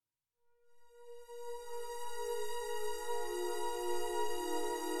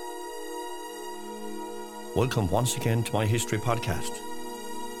Welcome once again to my history podcast.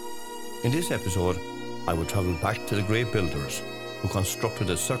 In this episode, I will travel back to the great builders who constructed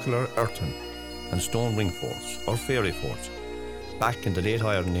the circular earthen and stone ring forts or fairy forts back in the late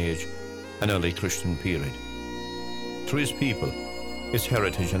Iron Age and early Christian period. Through his people, its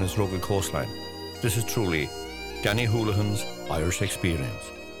heritage and its rugged coastline, this is truly Danny Houlihan's Irish experience.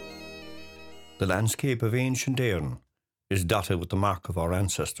 The landscape of ancient Éireann is dotted with the mark of our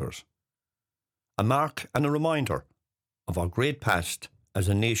ancestors. A mark and a reminder of our great past as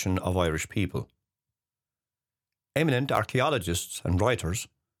a nation of Irish people. Eminent archaeologists and writers,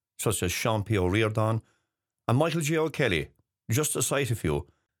 such as Sean P. O'Riordan and Michael J. O'Kelly, just to cite a few,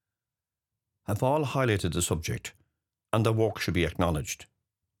 have all highlighted the subject, and their work should be acknowledged.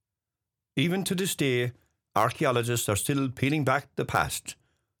 Even to this day, archaeologists are still peeling back the past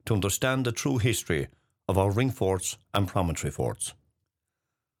to understand the true history of our ring forts and promontory forts.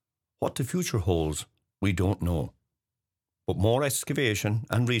 What the future holds, we don't know. But more excavation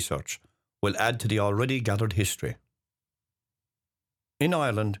and research will add to the already gathered history. In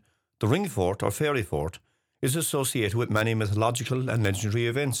Ireland, the ring fort or fairy fort is associated with many mythological and legendary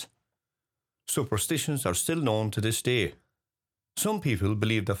events. Superstitions are still known to this day. Some people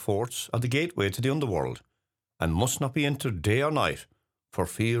believe that forts are the gateway to the underworld and must not be entered day or night for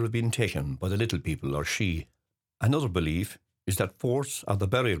fear of being taken by the little people or she. Another belief is that forts are the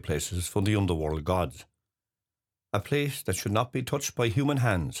burial places for the underworld gods, a place that should not be touched by human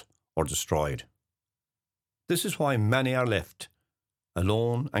hands or destroyed. This is why many are left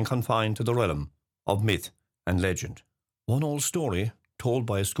alone and confined to the realm of myth and legend. One old story told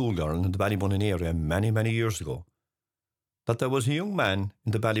by a schoolgirl in the Ballybunion area many years ago, that there was a young man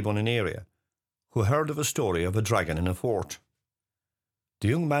in the Ballybunion area who heard of a story of a dragon in a fort. The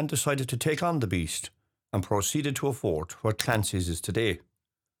young man decided to take on the beast and proceeded to a fort where Clancy's is today,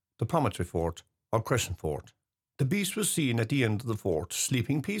 the Promontory Fort or Crescent Fort. The beast was seen at the end of the fort,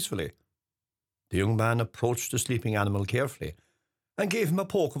 sleeping peacefully. The young man approached the sleeping animal carefully and gave him a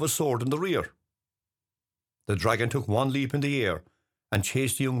poke of a sword in the rear. The dragon took one leap in the air and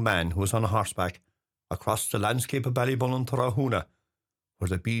chased the young man, who was on horseback, across the landscape of Ballybunion to Rahuna, where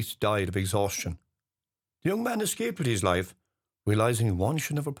the beast died of exhaustion. The young man escaped with his life, realising one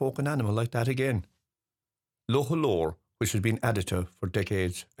should never poke an animal like that again. Local lore which has been added to for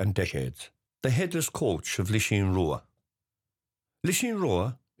decades and decades. The Headless Coach of Lishin Rua. Lishin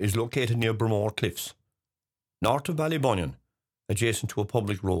Rua is located near Bramore Cliffs, north of Ballybunion, adjacent to a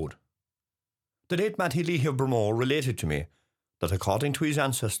public road. The late Matty Leahy of Bramore related to me that according to his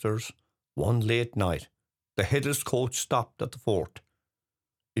ancestors, one late night, the Headless Coach stopped at the fort.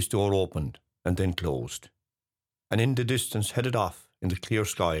 Its door opened and then closed, and in the distance headed off in the clear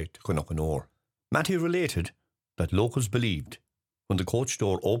sky to Cunnacanore. Matty related that locals believed when the coach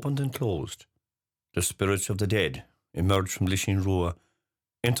door opened and closed, the spirits of the dead emerged from Lishin Rua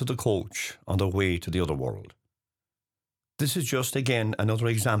into the coach on their way to the other world. This is just again another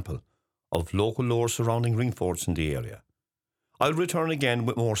example of local lore surrounding ring forts in the area. I'll return again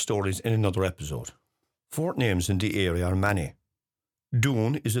with more stories in another episode. Fort names in the area are many.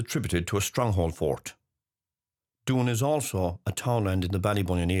 Doon is attributed to a stronghold fort. Doon is also a townland in the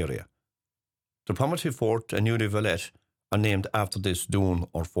Ballybunion area. The Promontory Fort and Uni Valette are named after this Doon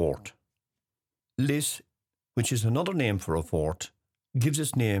or fort. Lis, which is another name for a fort, gives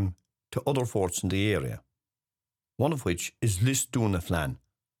its name to other forts in the area, one of which is Lis Dúna Flann,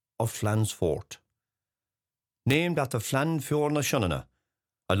 or Flann's Fort. Named after Flann Fiorna Shunana,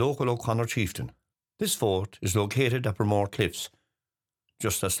 a local O'Connor chieftain. This fort is located at Bramore Cliffs.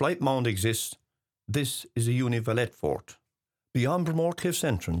 Just a slight mound exists. This is a Uni Valette fort. Beyond Bramore Cliffs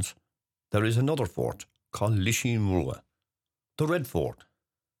entrance, there is another fort called Lishin Rua, the Red Fort.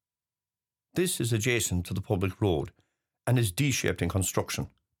 This is adjacent to the public road and is D-shaped in construction.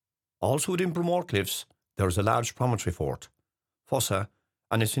 Also within Bramore Cliffs, there is a large promontory fort, Fossa,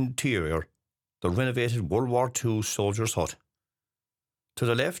 and its interior, the renovated World War II soldier's hut. To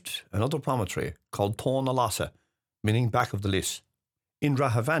the left, another promontory called Tón Alasa, meaning back of the Lis. In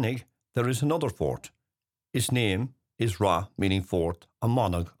Rahavanig, there is another fort. Its name is Ra, meaning fort, and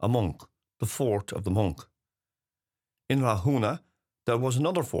Monag, a monk, the fort of the monk. In Rahuna, there was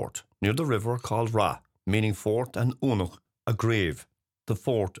another fort near the river called Ra, meaning fort, and Unach, a grave, the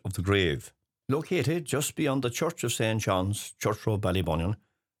fort of the grave. Located just beyond the Church of St. John's, Church Road, Ballybunion,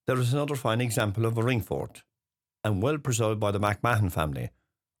 there is another fine example of a ring fort, and well preserved by the McMahon family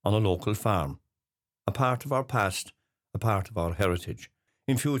on a local farm. A part of our past, a part of our heritage.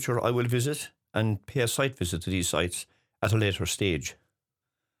 In future, I will visit and pay a site visit to these sites at a later stage.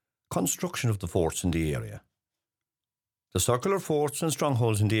 Construction of the forts in the area. The circular forts and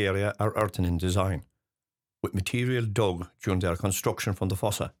strongholds in the area are earthen in design. with material dug during their construction from the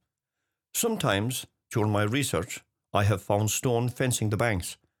fossa. Sometimes, during my research, I have found stone fencing the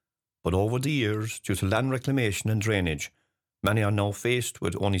banks, but over the years, due to land reclamation and drainage, many are now faced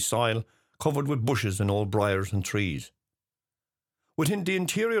with only soil covered with bushes and old briars and trees. Within the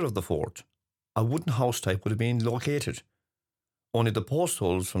interior of the fort, a wooden house type would have been located. Only the post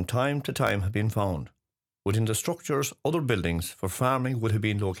holes from time to time have been found. Within the structures, other buildings for farming would have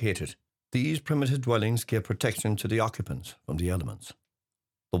been located. These primitive dwellings gave protection to the occupants from the elements.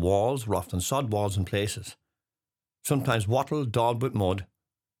 The walls were often sod walls in places, sometimes wattled, daubed with mud.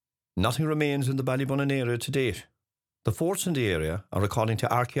 Nothing remains in the Ballybunion area to date. The forts in the area are, according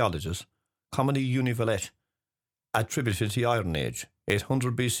to archaeologists, commonly univalent, attributed to the Iron Age,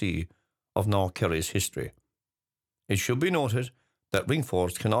 800 BC, of North Kerry's history. It should be noted that ring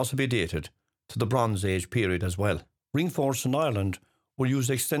forts can also be dated to the Bronze Age period as well. Ring forts in Ireland were used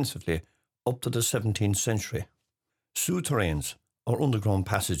extensively up to the 17th century. Souterrains, or underground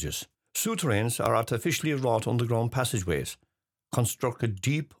passages. Souterrains are artificially wrought underground passageways, constructed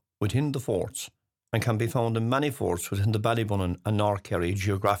deep within the forts, and can be found in many forts within the Ballybunion and North Kerry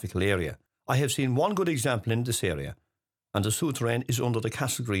geographical area. I have seen one good example in this area, and the souterrain is under the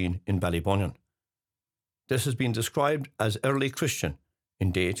Castle Green in Ballybunion. This has been described as early Christian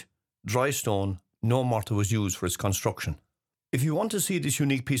in date, dry stone, no mortar was used for its construction. If you want to see this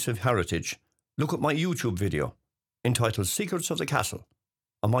unique piece of heritage, look at my YouTube video entitled Secrets of the Castle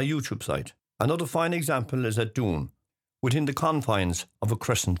on my YouTube site. Another fine example is at Doon, within the confines of a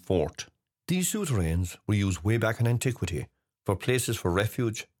crescent fort. These souterrains were used way back in antiquity for places for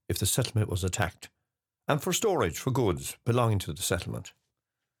refuge if the settlement was attacked, and for storage for goods belonging to the settlement.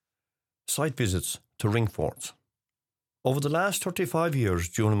 Site visits to ring forts. Over the last 35 years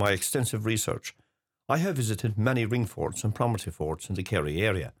during my extensive research, I have visited many ring forts and promontory forts in the Kerry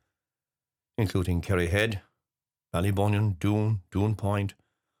area, including Kerry Head, Ballybunion, Doon, Doon Point,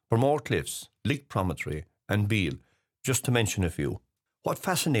 Fermor Cliffs, Lick Promontory and Beal, just to mention a few. What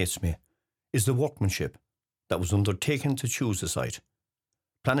fascinates me is the workmanship that was undertaken to choose the site,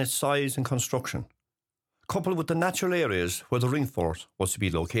 plan its size and construction, coupled with the natural areas where the ring fort was to be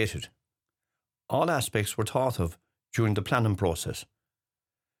located. All aspects were thought of during the planning process.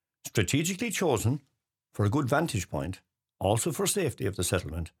 Strategically chosen for a good vantage point, also for safety of the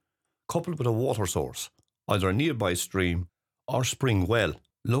settlement, coupled with a water source, either a nearby stream or spring well.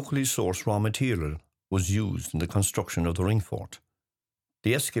 Locally sourced raw material was used in the construction of the ring fort.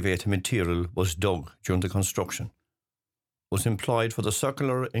 The excavated material was dug during the construction, was employed for the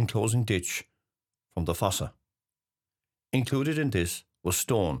circular enclosing ditch from the fossa. Included in this was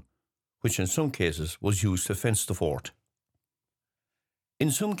stone, which in some cases was used to fence the fort.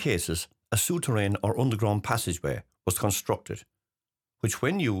 In some cases, a souterrain or underground passageway was constructed, which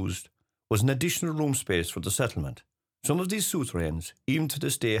when used was an additional room space for the settlement. Some of these souterrains, even to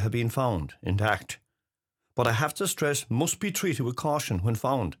this day, have been found intact, but I have to stress must be treated with caution when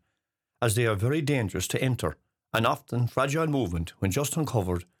found, as they are very dangerous to enter, and often fragile movement, when just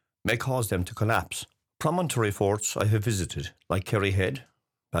uncovered, may cause them to collapse. Promontory forts I have visited, like Kerry Head,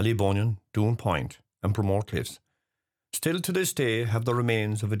 Ballybunion, Doon Point and Fermor Cliffs, still to this day have the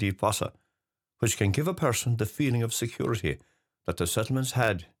remains of a deep fossa, which can give a person the feeling of security that the settlements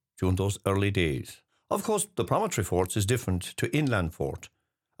had during those early days. Of course, the promontory forts is different to inland fort,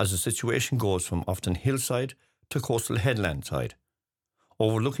 as the situation goes from often hillside to coastal headland side,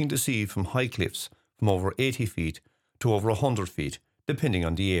 overlooking the sea from high cliffs from over 80 feet to over 100 feet, depending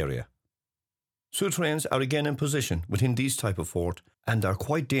on the area. Souterrains are again in position within these type of fort and are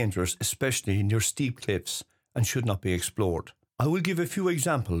quite dangerous, especially near steep cliffs, and should not be explored. I will give a few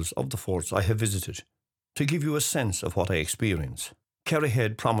examples of the forts I have visited to give you a sense of what I experience. Kerry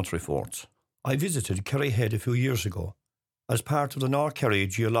Head Promontory Forts. I visited Kerry Head a few years ago as part of the North Kerry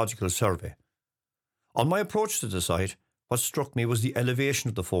Geological Survey. On my approach to the site, what struck me was the elevation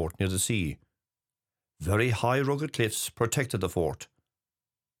of the fort near the sea. Very high rugged cliffs protected the fort.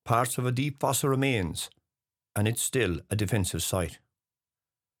 Parts of a deep fossa remains, and it's still a defensive site.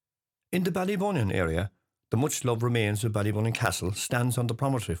 In the Ballybunion area, the much-loved remains of Ballybunion Castle stands on the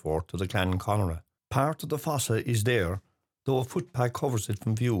promontory fort of the Clan Conora. Part of the fossa is there, though a footpath covers it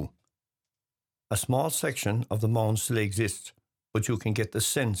from view. A small section of the mound still exists, but you can get the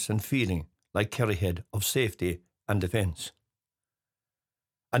sense and feeling, like Kerry Head, of safety and defence.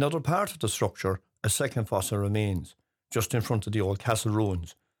 Another part of the structure, a second fossa, remains, just in front of the old castle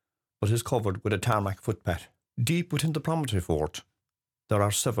ruins, but is covered with a tarmac footpath. Deep within the promontory fort, there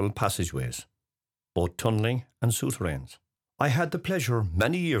are several passageways, both tunnelling and souterrains. I had the pleasure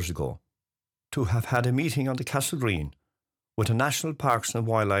many years ago to have had a meeting on the Castle Green with a National Parks and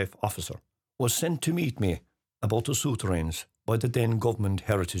Wildlife officer, was sent to meet me about the souterrains by the then Government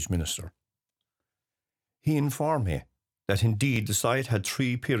Heritage Minister. He informed me that indeed the site had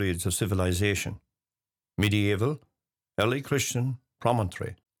three periods of civilization: medieval, early Christian,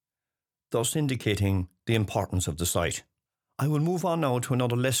 promontory, thus indicating the importance of the site. I will move on now to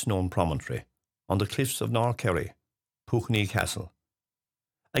another less-known promontory on the cliffs of North Kerry, Pookanee Castle.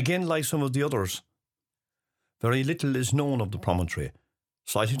 Again, like some of the others, very little is known of the promontory,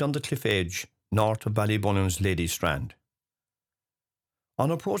 sited on the cliff edge north of Ballybunions Lady Strand. On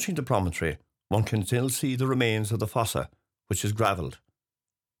approaching the promontory, one can still see the remains of the fossa, which is gravelled.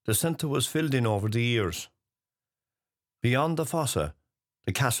 The centre was filled in over the years. Beyond the fossa,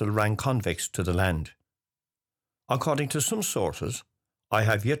 the castle ran convex to the land. According to some sources, I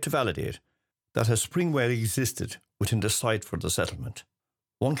have yet to validate, that a spring well existed within the site for the settlement.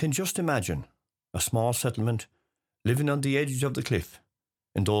 One can just imagine a small settlement living on the edge of the cliff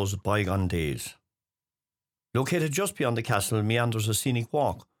in those bygone days. Located just beyond the castle meanders a scenic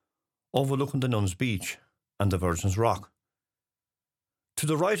walk overlooking the Nuns Beach and the Virgin's Rock. To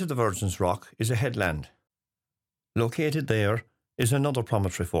the right of the Virgin's Rock is a headland. Located there is another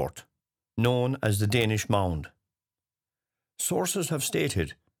promontory fort, known as the Danish Mound. Sources have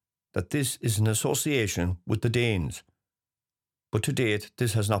stated that this is an association with the Danes, but to date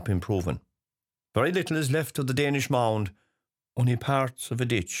this has not been proven. Very little is left of the Danish Mound, only parts of a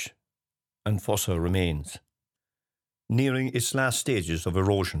ditch and fossa remains, nearing its last stages of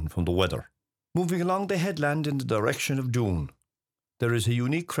erosion from the weather. Moving along the headland in the direction of Doon, there is a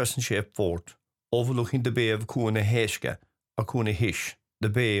unique crescent-shaped fort overlooking the Bay of Cuanaheshka, or Cuanahish, the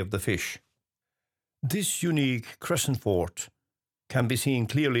Bay of the Fish. This unique crescent fort can be seen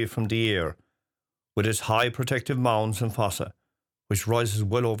clearly from the air, with its high protective mounds and fossa, which rises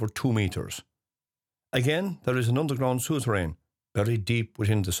well over 2 metres. Again, there is an underground souterrain buried deep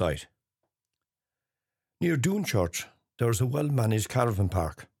within the site. Near Doon Church, there is a well-managed caravan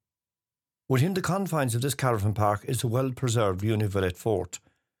park. Within the confines of this caravan park is a well-preserved Univillette fort.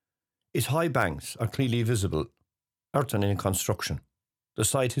 Its high banks are clearly visible, earthen in construction. The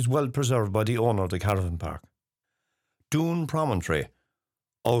site is well preserved by the owner of the caravan park. Doon Promontory,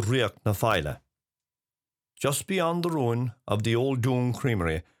 or Riach na File. Just beyond the ruin of the old Doon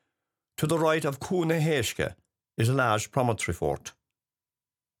Creamery, to the right of Cuanaheshka, is a large promontory fort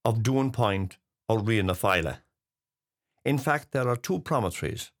of Doon Point or Riach na File. In fact, there are two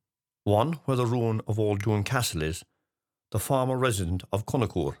promontories, one where the ruin of old Doon Castle is, the former resident of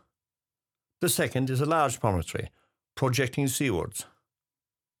Cunnacour. The second is a large promontory, projecting seawards.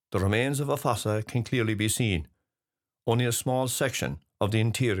 The remains of a fossa can clearly be seen. Only a small section of the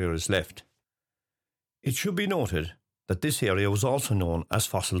interior is left. It should be noted that this area was also known as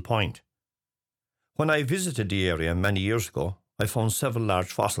Fossil Point. When I visited the area many years ago, I found several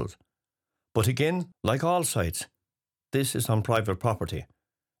large fossils. But again, like all sites, this is on private property,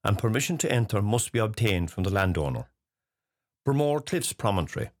 and permission to enter must be obtained from the landowner. Bramore Cliffs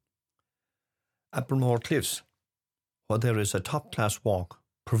Promontory. At Bramore Cliffs, where there is a top-class walk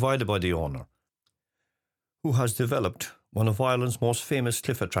provided by the owner, who has developed one of Ireland's most famous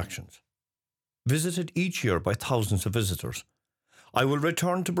cliff attractions, visited each year by thousands of visitors. I will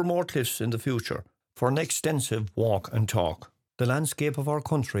return to Bramore Cliffs in the future for an extensive walk and talk. The landscape of our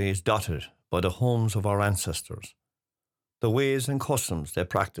country is dotted by the homes of our ancestors, the ways and customs they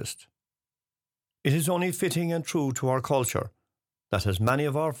practiced. It is only fitting and true to our culture that as many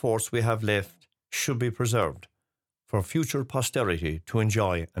of our forts we have left should be preserved for future posterity to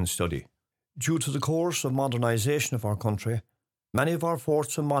enjoy and study. Due to the course of modernisation of our country, many of our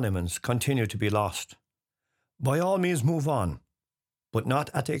forts and monuments continue to be lost. By all means move on, but not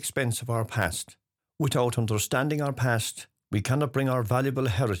at the expense of our past. Without understanding our past, we cannot bring our valuable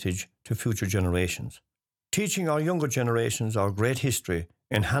heritage to future generations. Teaching our younger generations our great history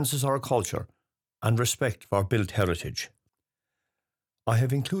enhances our culture and respect for our built heritage. I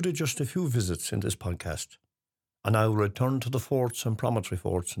have included just a few visits in this podcast, and I will return to the forts and promontory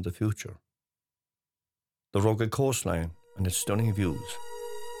forts in the future. The rugged coastline and its stunning views,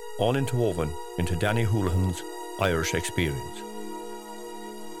 all interwoven into Danny Houlihan's Irish experience.